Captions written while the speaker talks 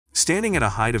Standing at a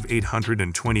height of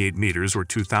 828 meters or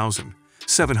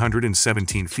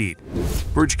 2,717 feet,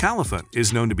 Burj Khalifa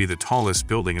is known to be the tallest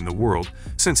building in the world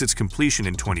since its completion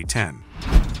in 2010.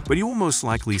 But you will most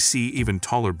likely see even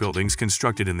taller buildings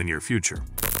constructed in the near future.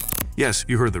 Yes,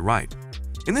 you heard that right.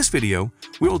 In this video,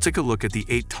 we will take a look at the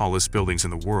 8 tallest buildings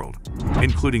in the world,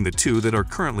 including the 2 that are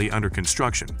currently under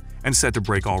construction and set to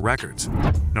break all records.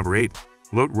 Number 8.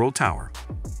 Lot World Tower.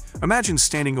 Imagine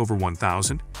standing over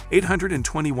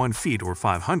 1,821 feet or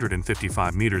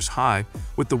 555 meters high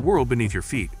with the world beneath your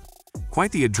feet.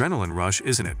 Quite the adrenaline rush,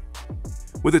 isn't it?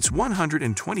 With its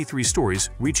 123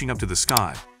 stories reaching up to the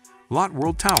sky, Lot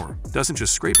World Tower doesn't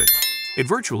just scrape it, it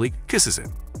virtually kisses it.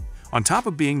 On top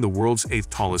of being the world's 8th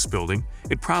tallest building,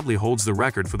 it proudly holds the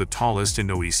record for the tallest in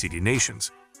OECD nations.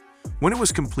 When it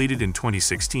was completed in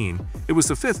 2016, it was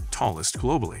the 5th tallest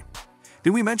globally.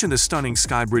 Did we mention the stunning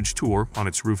Sky Bridge tour on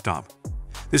its rooftop?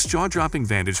 This jaw-dropping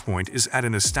vantage point is at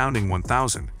an astounding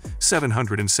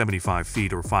 1,775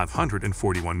 feet or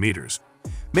 541 meters,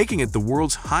 making it the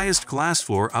world's highest glass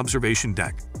floor observation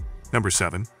deck. Number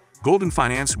 7. Golden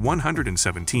Finance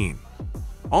 117.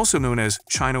 Also known as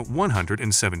China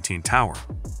 117 Tower.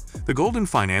 The Golden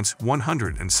Finance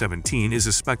 117 is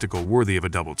a spectacle worthy of a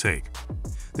double take.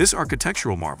 This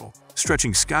architectural marvel,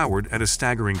 stretching skyward at a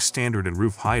staggering standard and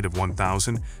roof height of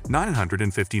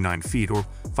 1,959 feet or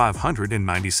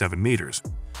 597 meters,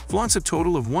 flaunts a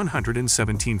total of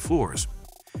 117 floors.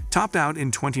 Topped out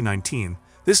in 2019,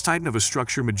 this titan of a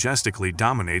structure majestically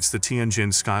dominates the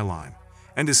Tianjin skyline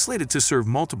and is slated to serve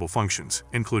multiple functions,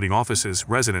 including offices,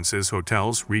 residences,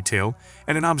 hotels, retail,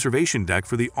 and an observation deck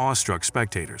for the awestruck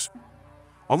spectators.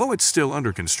 Although it's still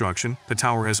under construction, the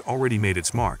tower has already made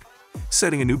its mark,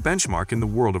 setting a new benchmark in the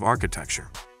world of architecture.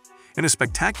 In a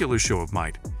spectacular show of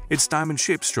might, its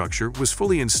diamond-shaped structure was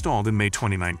fully installed in May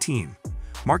 2019,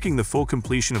 marking the full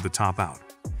completion of the top-out.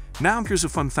 Now here's a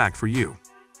fun fact for you.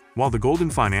 While the Golden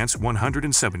Finance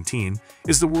 117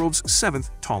 is the world's 7th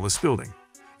tallest building,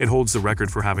 it holds the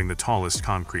record for having the tallest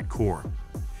concrete core.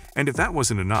 And if that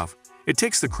wasn't enough, it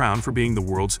takes the crown for being the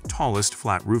world's tallest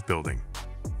flat roof building.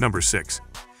 Number 6.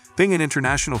 Ping'an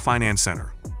International Finance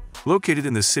Center. Located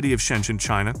in the city of Shenzhen,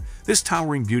 China, this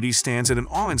towering beauty stands at an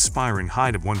awe-inspiring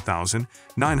height of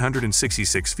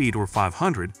 1,966 feet or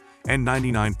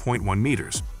 599.1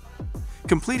 meters.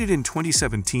 Completed in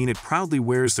 2017, it proudly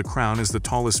wears the crown as the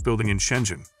tallest building in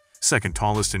Shenzhen, 2nd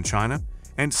tallest in China,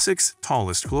 and 6th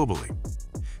tallest globally.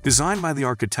 Designed by the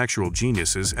architectural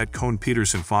geniuses at Kohn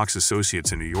Pedersen Fox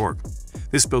Associates in New York,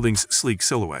 this building's sleek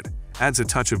silhouette adds a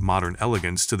touch of modern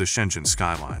elegance to the Shenzhen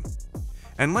skyline.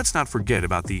 And let's not forget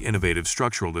about the innovative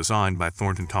structural design by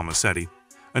Thornton Tomasetti,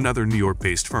 another New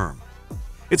York-based firm.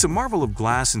 It's a marvel of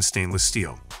glass and stainless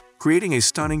steel, creating a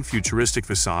stunning futuristic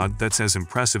facade that's as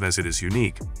impressive as it is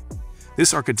unique.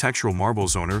 This architectural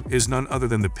marvel's owner is none other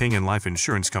than the Ping'an Life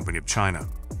Insurance Company of China.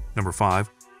 Number 5.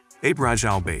 Burj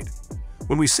Al Bayt.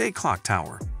 When we say clock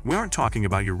tower, we aren't talking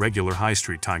about your regular high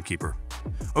street timekeeper.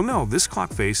 Oh no, this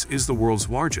clock face is the world's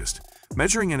largest,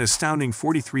 measuring an astounding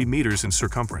 43 meters in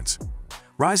circumference.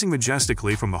 Rising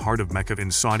majestically from the heart of Mecca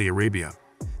in Saudi Arabia,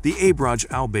 the Burj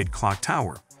Al Bayt clock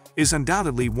tower is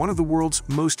undoubtedly one of the world's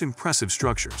most impressive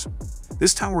structures.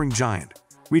 This towering giant,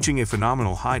 reaching a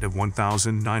phenomenal height of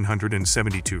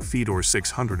 1,972 feet or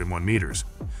 601 meters,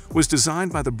 was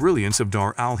designed by the brilliance of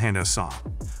Dar al-Handasa,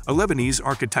 a Lebanese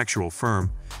architectural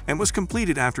firm, and was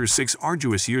completed after 6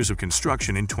 arduous years of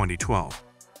construction in 2012.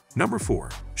 Number 4.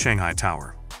 Shanghai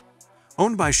Tower.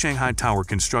 Owned by Shanghai Tower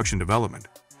Construction Development,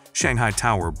 Shanghai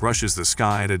Tower brushes the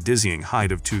sky at a dizzying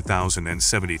height of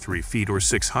 2,073 feet or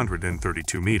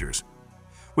 632 meters.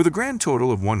 With a grand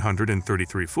total of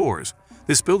 133 floors,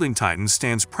 this building titan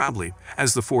stands proudly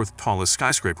as the 4th tallest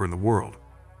skyscraper in the world.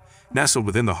 Nestled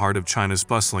within the heart of China's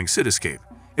bustling cityscape,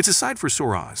 it's a sight for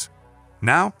sore eyes.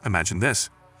 Now, imagine this.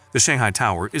 The Shanghai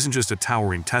Tower isn't just a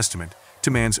towering testament to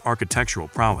man's architectural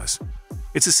prowess.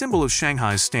 It's a symbol of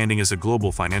Shanghai's standing as a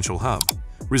global financial hub,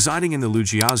 residing in the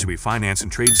Lujiazui Finance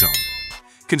and Trade Zone.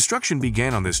 Construction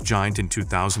began on this giant in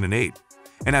 2008,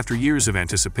 and after years of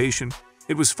anticipation,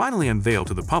 it was finally unveiled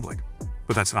to the public.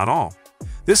 But that's not all.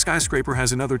 This skyscraper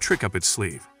has another trick up its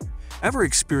sleeve. Ever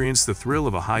experienced the thrill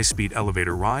of a high-speed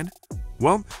elevator ride?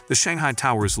 Well, the Shanghai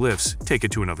Tower's lifts take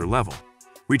it to another level,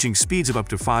 reaching speeds of up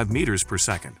to 5 meters per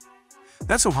second.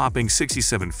 That's a whopping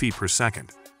 67 feet per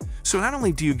second. So not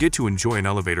only do you get to enjoy an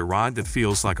elevator ride that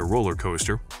feels like a roller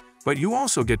coaster, but you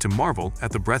also get to marvel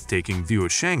at the breathtaking view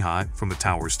of Shanghai from the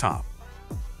tower's top.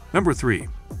 Number 3.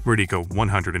 Merdeka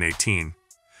 118.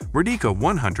 Merdeka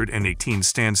 118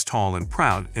 stands tall and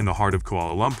proud in the heart of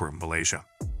Kuala Lumpur, Malaysia.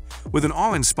 with an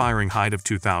awe-inspiring height of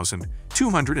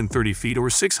 2,230 feet or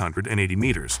 680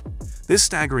 meters. This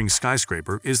staggering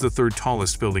skyscraper is the third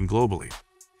tallest building globally.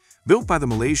 Built by the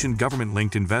Malaysian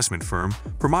government-linked investment firm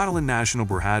Permadalan Nasional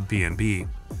Berhad PNB,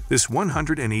 this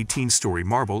 118-story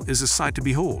marvel is a sight to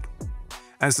behold.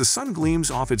 As the sun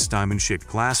gleams off its diamond-shaped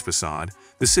glass facade,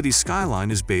 the city's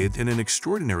skyline is bathed in an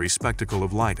extraordinary spectacle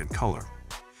of light and color.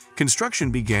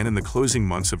 Construction began in the closing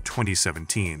months of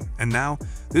 2017, and now,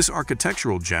 this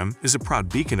architectural gem is a proud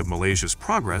beacon of Malaysia's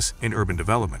progress in urban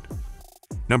development.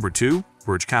 Number 2.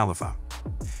 Burj Khalifa.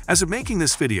 As of making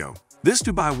this video, this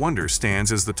Dubai wonder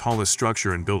stands as the tallest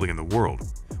structure and building in the world,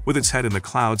 with its head in the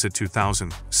clouds at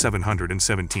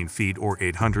 2,717 feet or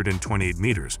 828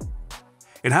 meters.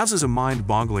 It houses a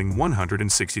mind-boggling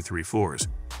 163 floors,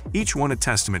 each one a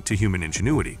testament to human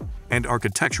ingenuity and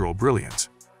architectural brilliance.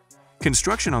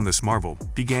 Construction on this marvel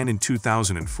began in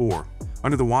 2004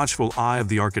 under the watchful eye of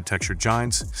the architecture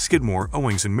giants Skidmore,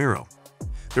 Owings and Merrill.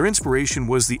 Their inspiration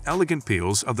was the elegant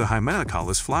peels of the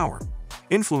Hymenocalyptus flower,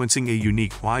 influencing a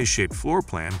unique Y-shaped floor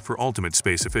plan for ultimate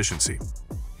space efficiency.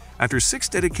 After 6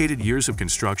 dedicated years of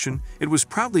construction, it was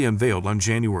proudly unveiled on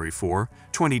January 4,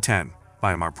 2010,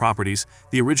 by Amar Properties,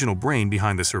 the original brain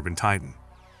behind this urban titan.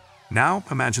 Now,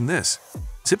 imagine this,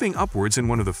 zipping upwards in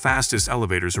one of the fastest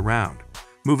elevators around,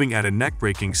 moving at a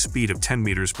neck-breaking speed of 10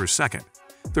 meters per second,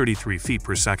 33 feet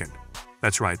per second.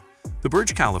 That's right, the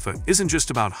Burj Khalifa isn't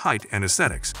just about height and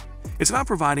aesthetics. It's about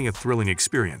providing a thrilling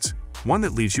experience, one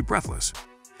that leaves you breathless.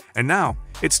 And now,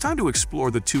 it's time to explore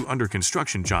the 2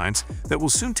 under-construction giants that will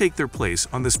soon take their place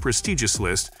on this prestigious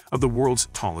list of the world's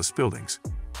tallest buildings.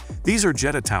 These are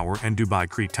Jeddah Tower and Dubai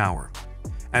Creek Tower.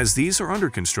 As these are under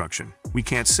construction, we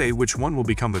can't say which one will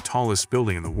become the tallest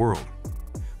building in the world.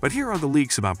 But here are the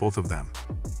leaks about both of them.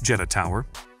 Jeddah Tower.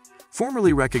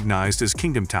 Formerly recognized as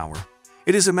Kingdom Tower,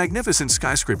 it is a magnificent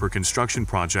skyscraper construction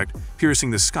project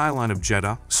piercing the skyline of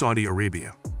Jeddah, Saudi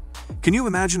Arabia. Can you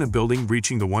imagine a building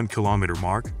reaching the 1-kilometer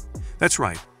mark? That's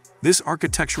right, this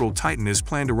architectural titan is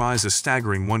planned to rise a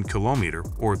staggering 1 kilometer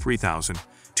or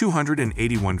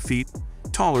 3,281 feet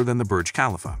taller than the Burj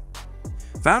Khalifa.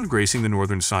 Found gracing the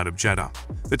northern side of Jeddah,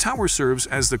 the tower serves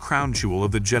as the crown jewel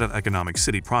of the Jeddah Economic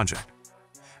City project.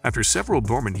 After several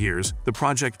dormant years, the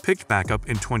project picked back up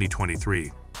in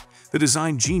 2023. The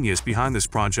design genius behind this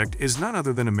project is none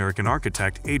other than American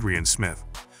architect Adrian Smith,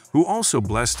 who also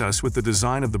blessed us with the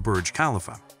design of the Burj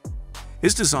Khalifa.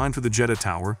 His design for the Jeddah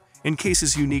Tower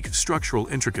encases unique structural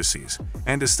intricacies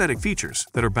and aesthetic features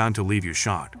that are bound to leave you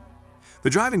shocked. The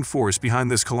driving force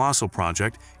behind this colossal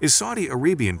project is Saudi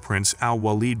Arabian Prince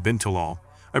Al-Walid bin Talal,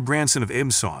 a grandson of Ibn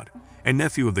Saud and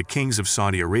nephew of the kings of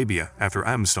Saudi Arabia after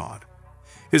Ibn Saud.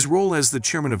 His role as the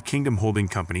chairman of Kingdom Holding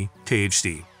Company,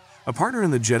 KHD, a partner in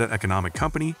the Jeddah Economic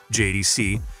Company,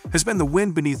 JDC, has been the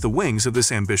wind beneath the wings of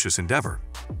this ambitious endeavor.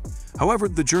 However,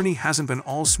 the journey hasn't been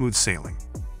all smooth sailing.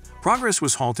 Progress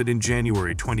was halted in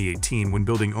January 2018 when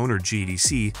building owner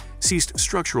JDC ceased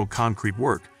structural concrete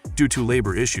work due to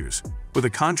labor issues, with a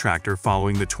contractor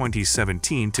following the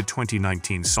 2017 to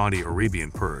 2019 Saudi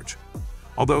Arabian purge.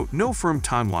 Although no firm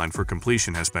timeline for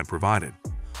completion has been provided,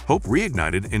 hope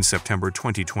reignited in September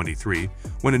 2023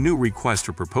 when a new request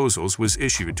for proposals was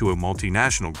issued to a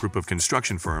multinational group of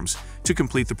construction firms to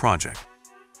complete the project.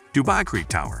 Dubai Creek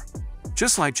Tower.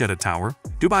 Just like Jeddah Tower,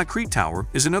 Dubai Creek Tower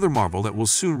is another marvel that will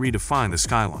soon redefine the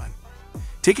skyline.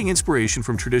 Taking inspiration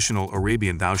from traditional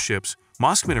Arabian dhow ships,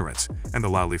 mosque minarets, and the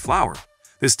lively flower,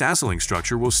 this dazzling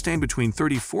structure will stand between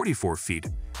 3044 feet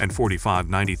and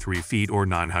 4593 feet or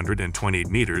 928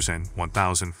 meters and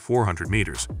 1,400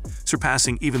 meters,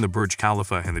 surpassing even the Burj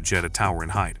Khalifa and the Jeddah Tower in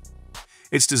height.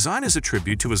 Its design is a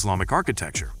tribute to Islamic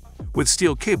architecture, with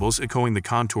steel cables echoing the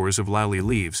contours of lily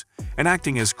leaves and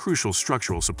acting as crucial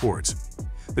structural supports.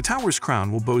 The tower's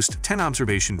crown will boast 10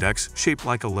 observation decks shaped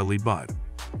like a lily bud,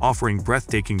 offering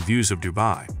breathtaking views of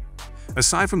Dubai.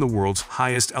 Aside from the world's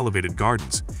highest elevated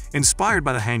gardens, inspired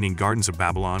by the Hanging Gardens of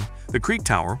Babylon, the Creek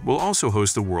Tower will also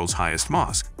host the world's highest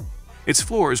mosque. Its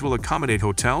floors will accommodate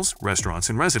hotels, restaurants,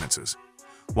 and residences,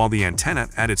 while the antenna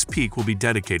at its peak will be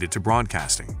dedicated to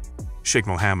broadcasting. Sheikh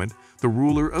Mohammed, the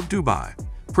ruler of Dubai,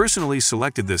 personally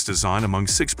selected this design among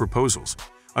 6 proposals,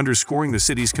 underscoring the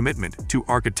city's commitment to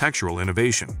architectural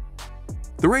innovation.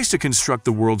 The race to construct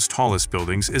the world's tallest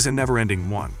buildings is a never-ending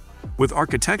one, with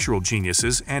architectural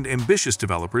geniuses and ambitious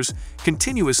developers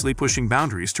continuously pushing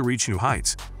boundaries to reach new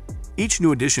heights. Each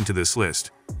new addition to this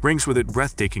list brings with it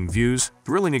breathtaking views,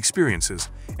 thrilling experiences,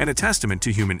 and a testament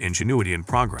to human ingenuity and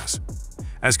progress.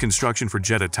 As construction for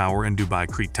Jeddah Tower and Dubai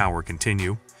Creek Tower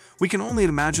continue, we can only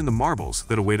imagine the marvels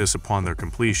that await us upon their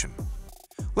completion.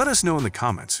 Let us know in the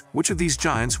comments which of these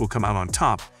giants will come out on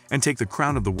top and take the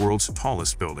crown of the world's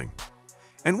tallest building.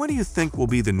 And what do you think will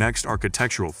be the next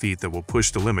architectural feat that will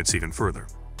push the limits even further?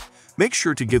 Make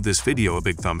sure to give this video a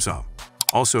big thumbs up.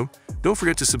 Also, don't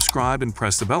forget to subscribe and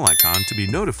press the bell icon to be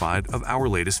notified of our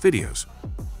latest videos.